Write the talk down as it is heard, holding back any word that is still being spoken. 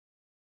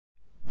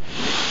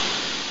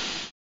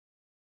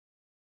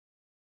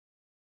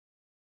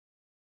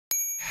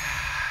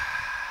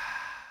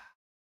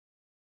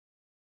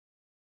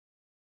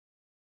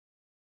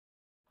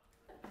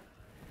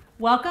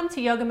Welcome to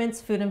Yogamint's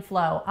Food and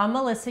Flow. I'm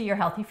Melissa, your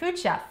healthy food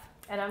chef.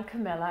 And I'm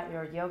Camilla,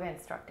 your yoga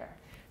instructor.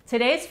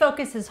 Today's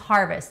focus is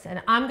harvest,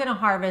 and I'm going to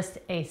harvest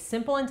a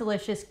simple and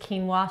delicious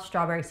quinoa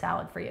strawberry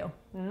salad for you.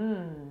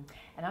 And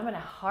I'm going to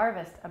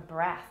harvest a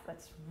breath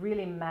that's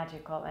really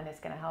magical and it's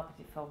going to help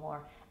you feel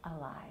more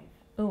alive.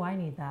 Oh, I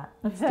need that.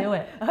 Let's do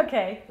it.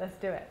 Okay, let's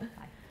do it.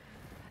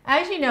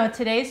 As you know,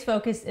 today's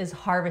focus is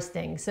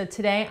harvesting. So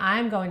today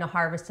I'm going to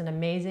harvest an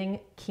amazing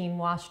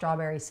quinoa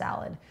strawberry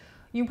salad.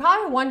 You're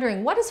probably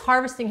wondering, what does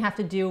harvesting have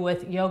to do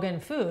with yoga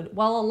and food?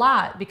 Well, a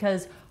lot,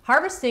 because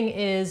harvesting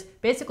is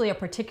basically a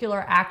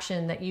particular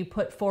action that you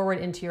put forward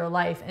into your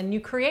life and you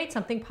create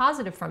something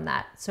positive from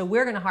that. So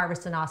we're going to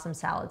harvest an awesome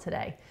salad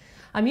today.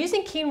 I'm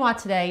using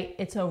quinoa today.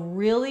 It's a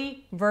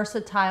really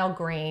versatile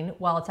grain.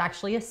 Well, it's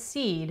actually a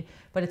seed,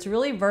 but it's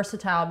really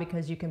versatile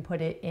because you can put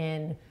it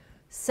in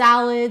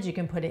salads, you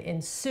can put it in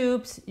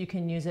soups, you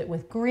can use it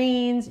with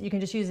greens, you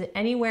can just use it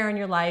anywhere in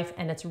your life,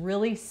 and it's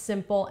really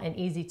simple and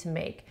easy to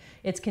make.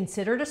 It's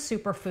considered a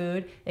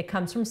superfood. It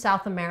comes from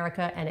South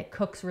America and it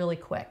cooks really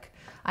quick.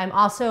 I'm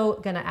also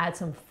gonna add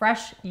some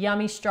fresh,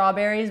 yummy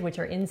strawberries, which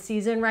are in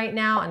season right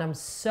now, and I'm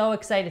so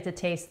excited to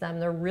taste them.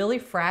 They're really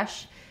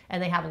fresh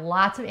and they have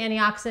lots of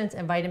antioxidants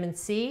and vitamin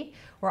C.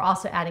 We're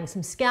also adding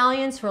some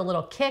scallions for a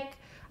little kick.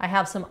 I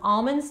have some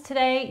almonds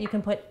today. You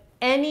can put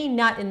any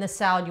nut in the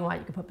salad you want.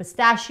 You can put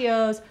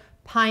pistachios,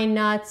 pine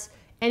nuts,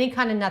 any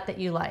kind of nut that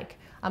you like.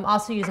 I'm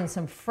also using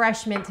some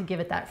fresh mint to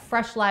give it that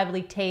fresh,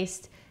 lively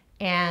taste,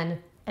 and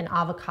an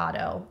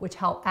avocado, which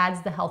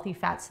adds the healthy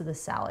fats to the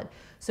salad.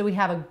 So we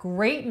have a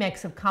great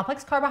mix of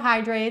complex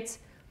carbohydrates,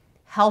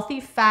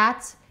 healthy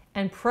fats,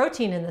 and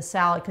protein in the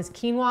salad, because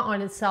quinoa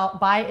on itself,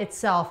 by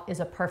itself, is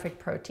a perfect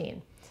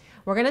protein.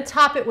 We're gonna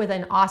top it with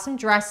an awesome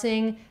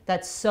dressing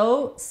that's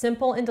so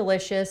simple and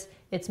delicious.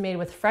 It's made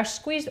with fresh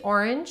squeezed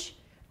orange.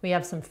 We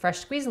have some fresh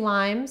squeezed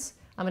limes.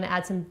 I'm gonna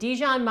add some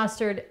Dijon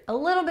mustard, a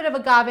little bit of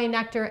agave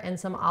nectar, and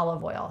some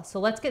olive oil. So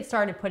let's get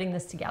started putting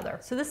this together.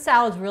 So this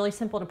salad is really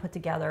simple to put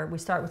together. We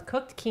start with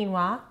cooked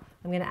quinoa.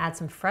 I'm gonna add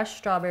some fresh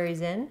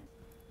strawberries in.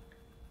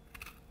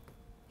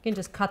 You can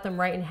just cut them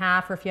right in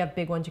half, or if you have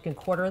big ones, you can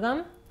quarter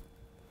them.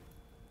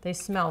 They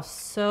smell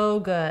so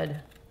good.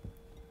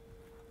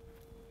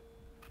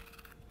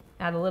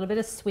 Add a little bit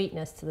of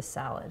sweetness to the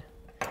salad.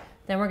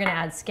 Then we're gonna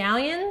add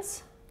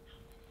scallions,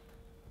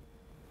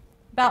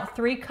 about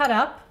 3 cut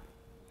up,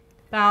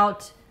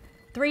 about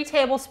 3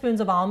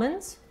 tablespoons of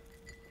almonds.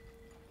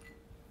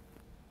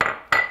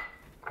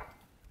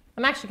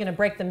 I'm actually gonna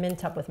break the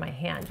mint up with my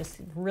hand, just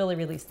to really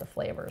release the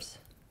flavors.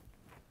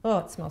 Oh,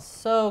 it smells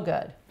so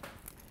good.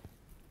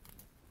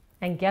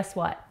 And guess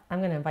what?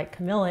 I'm gonna invite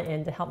Camilla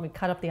in to help me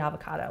cut up the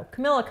avocado.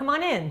 Camilla, come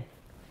on in.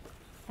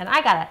 And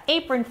I got an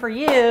apron for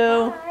you.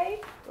 Hi,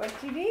 what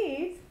do you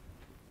need?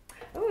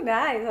 Oh,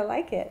 nice, I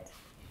like it.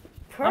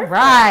 Perfect. All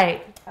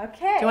right.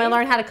 Okay. Do you wanna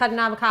learn how to cut an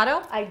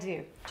avocado? I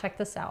do. Check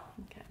this out.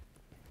 Okay.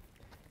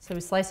 So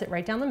we slice it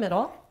right down the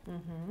middle.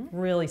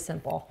 Really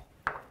simple.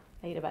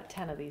 I eat about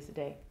 10 of these a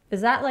day. Is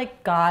that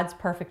like God's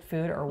perfect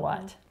food or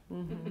what?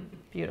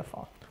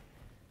 Beautiful. Do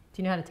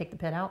you know how to take the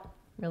pit out?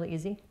 Really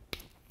easy.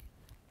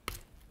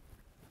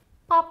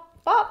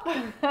 Pop, pop.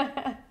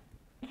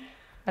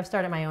 I've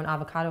started my own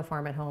avocado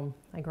farm at home.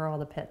 I grow all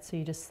the pits. So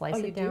you just slice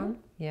it down.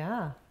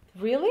 Yeah.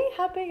 Really?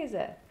 How big is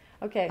it?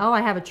 Okay. Oh, I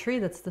have a tree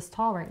that's this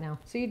tall right now.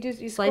 So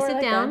you slice it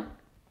like down that?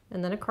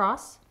 and then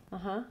across.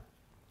 Uh-huh.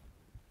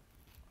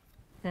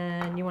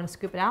 And you want to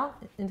scoop it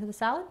out into the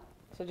salad?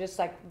 So just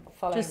like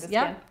following the skin?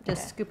 Yeah,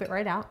 just scoop it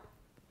right out.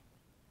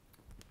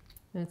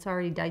 And it's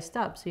already diced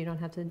up, so you don't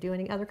have to do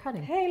any other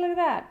cutting. Hey, look at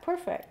that.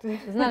 Perfect.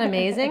 Isn't that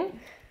amazing?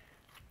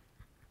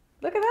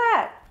 Look at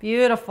that.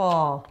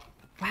 Beautiful.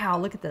 Wow,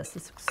 look at this.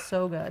 This looks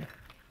so good.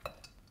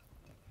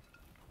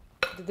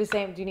 The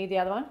same. Do you need the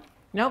other one?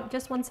 Nope,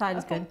 just one side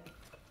is good.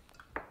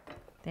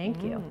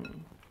 Thank you.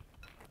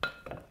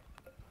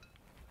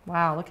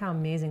 Wow, look how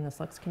amazing this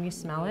looks. Can you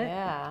smell it?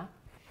 Yeah.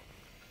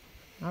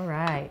 All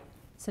right.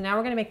 So now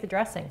we're going to make the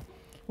dressing,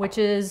 which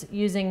is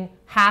using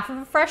half of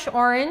a fresh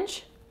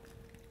orange.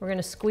 We're going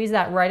to squeeze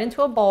that right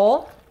into a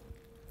bowl.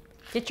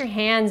 Get your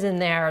hands in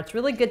there. It's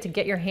really good to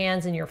get your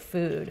hands in your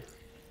food.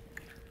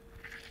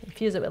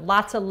 Infuse it with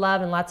lots of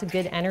love and lots of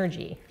good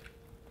energy.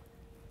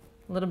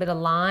 A little bit of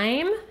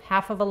lime,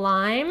 half of a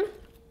lime.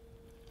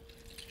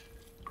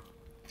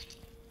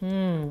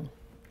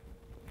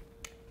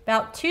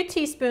 About 2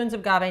 teaspoons of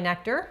agave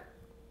nectar,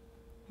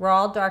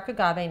 raw dark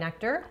agave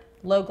nectar,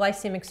 low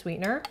glycemic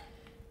sweetener,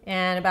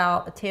 and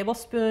about a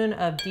tablespoon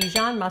of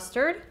Dijon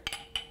mustard.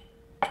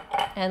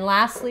 And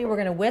lastly, we're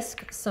gonna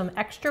whisk some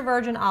extra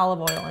virgin olive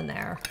oil in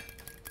there.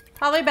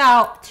 Probably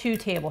about 2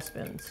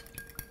 tablespoons.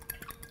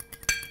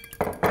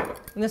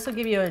 And this will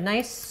give you a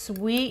nice,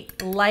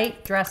 sweet,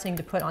 light dressing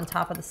to put on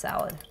top of the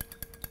salad.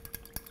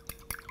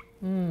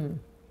 It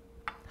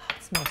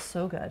smells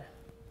so good.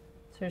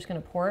 So we're just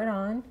gonna pour it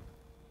on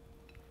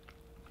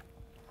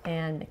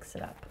and mix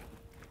it up.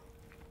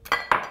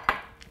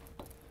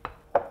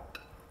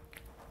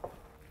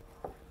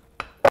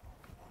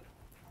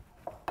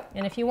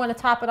 And if you want to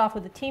top it off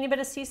with a teeny bit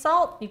of sea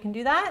salt, you can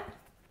do that.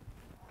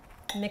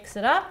 Mix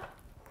it up.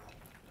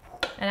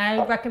 And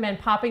I recommend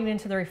popping it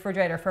into the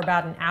refrigerator for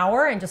about an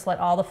hour and just let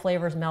all the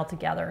flavors melt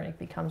together and it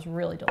becomes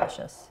really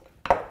delicious.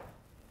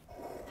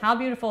 How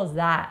beautiful is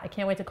that? I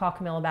can't wait to call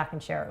Camilla back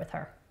and share it with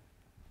her.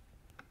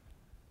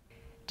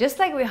 Just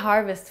like we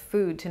harvest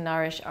food to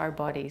nourish our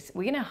bodies,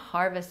 we're going to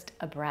harvest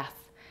a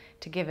breath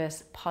to give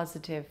us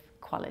positive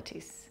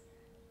qualities.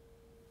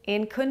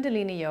 In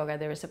Kundalini yoga,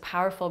 there is a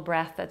powerful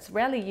breath that's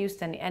rarely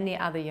used in any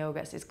other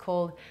yogas. It's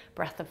called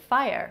breath of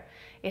fire.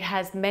 It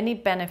has many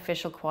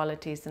beneficial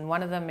qualities, and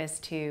one of them is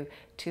to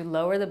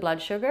lower the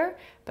blood sugar,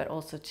 but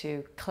also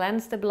to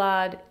cleanse the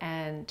blood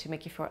and to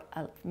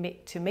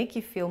make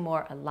you feel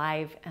more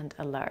alive and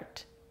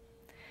alert.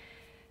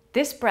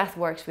 This breath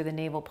works with the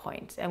navel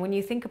point, and when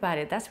you think about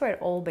it, that's where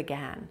it all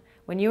began.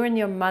 When you were in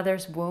your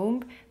mother's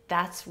womb,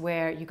 that's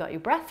where you got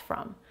your breath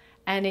from.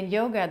 And in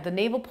yoga, the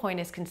navel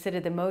point is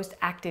considered the most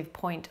active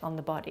point on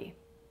the body.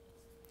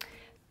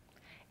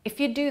 If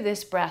you do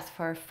this breath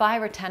for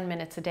 5 or 10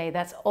 minutes a day,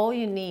 that's all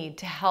you need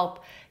to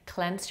help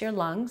cleanse your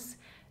lungs,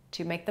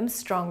 to make them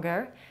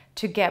stronger,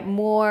 to get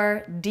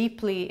more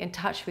deeply in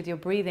touch with your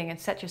breathing and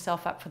set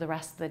yourself up for the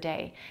rest of the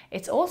day.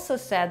 It's also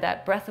said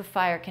that breath of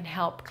fire can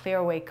help clear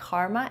away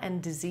karma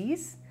and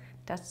disease.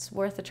 That's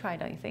worth a try,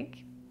 don't you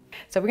think?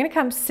 So we're going to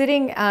come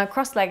sitting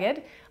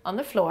cross-legged on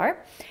the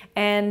floor,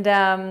 and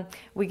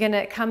we're going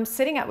to come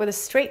sitting up with a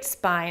straight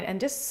spine and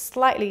just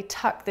slightly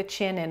tuck the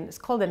chin in. It's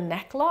called a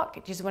neck lock.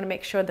 You just want to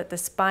make sure that the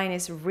spine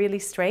is really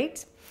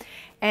straight.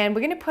 And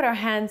we're going to put our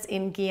hands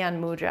in Gyan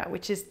Mudra,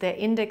 which is the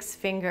index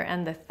finger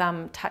and the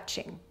thumb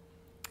touching.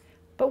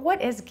 But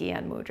what is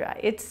Gyan Mudra?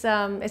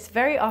 It's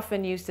very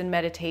often used in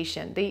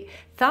meditation. The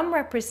thumb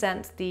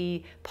represents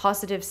the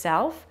positive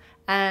self,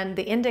 and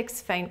the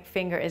index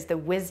finger is the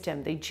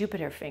wisdom, the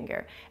Jupiter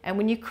finger. And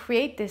when you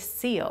create this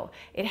seal,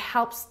 it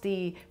helps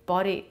the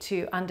body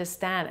to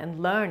understand and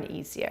learn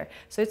easier.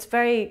 So it's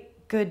very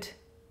good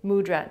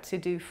mudra to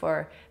do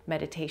for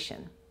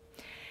meditation.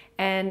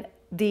 And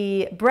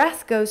the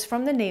breath goes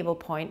from the navel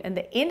point, and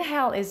the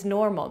inhale is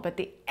normal, but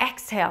the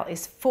exhale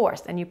is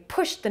forced, and you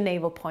push the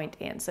navel point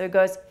in. So it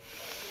goes.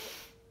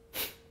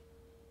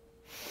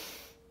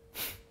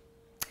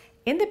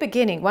 In the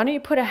beginning, why don't you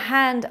put a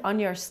hand on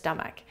your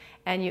stomach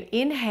and you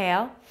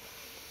inhale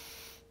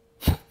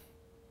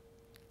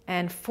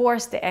and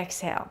force the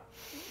exhale.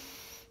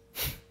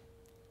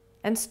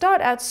 And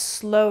start out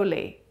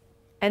slowly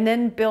and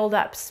then build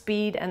up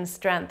speed and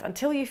strength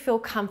until you feel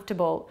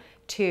comfortable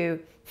to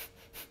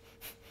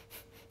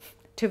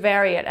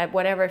vary it at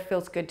whatever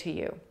feels good to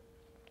you.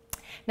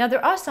 Now,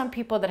 there are some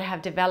people that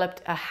have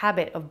developed a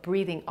habit of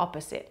breathing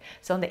opposite.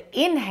 So on the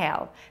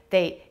inhale,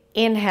 they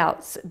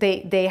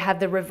have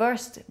the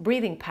reversed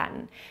breathing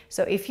pattern.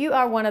 So if you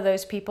are one of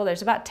those people,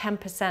 there's about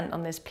 10%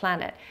 on this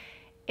planet.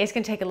 It's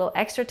going to take a little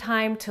extra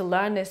time to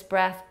learn this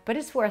breath, but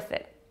it's worth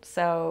it.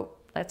 So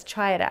let's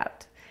try it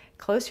out.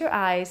 Close your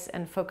eyes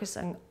and focus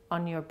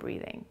on your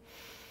breathing.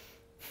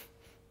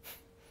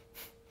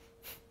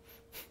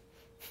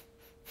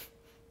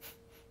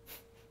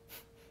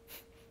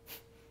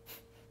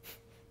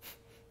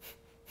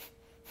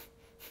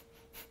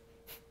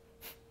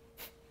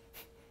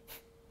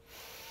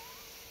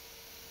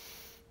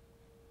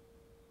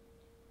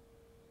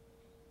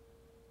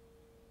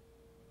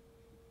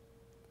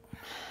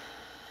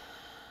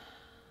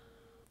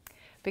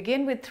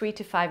 Begin with 3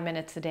 to 5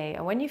 minutes a day.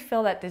 And when you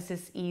feel that this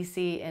is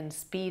easy in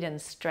speed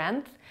and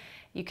strength,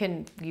 you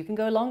can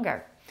go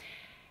longer.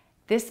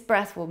 This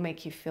breath will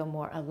make you feel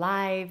more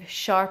alive,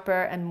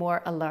 sharper, and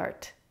more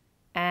alert.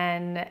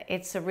 And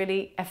it's a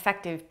really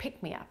effective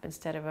pick-me-up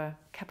instead of a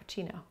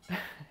cappuccino.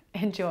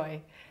 Enjoy.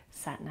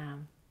 Sat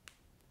Nam.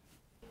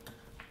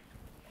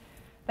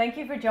 Thank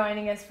you for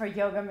joining us for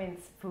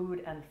Yogamint's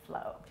Food and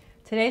Flow.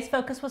 Today's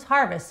focus was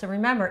harvest, so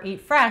remember,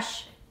 eat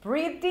fresh,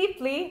 breathe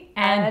deeply,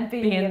 and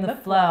be in the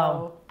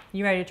flow.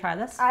 You ready to try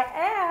this? I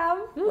am.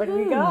 What do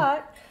we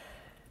got?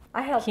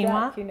 I helped quinoa?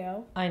 out, you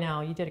know. I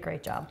know, you did a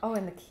great job. Oh,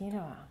 and the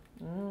quinoa.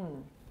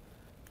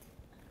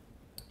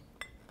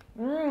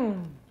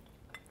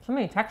 So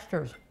many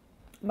textures.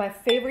 My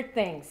favorite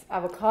things: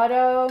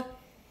 avocado,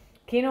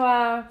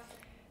 quinoa,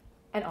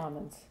 and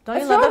almonds. Don't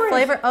you love the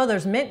flavor? Oh,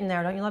 there's mint in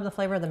there. Don't you love the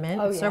flavor of the mint?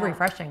 Oh, it's so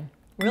refreshing.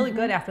 Really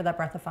good after that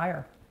breath of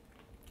fire.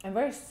 And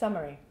very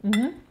summery.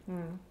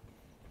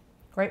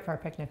 Great for a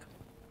picnic.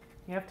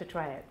 You have to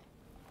try it.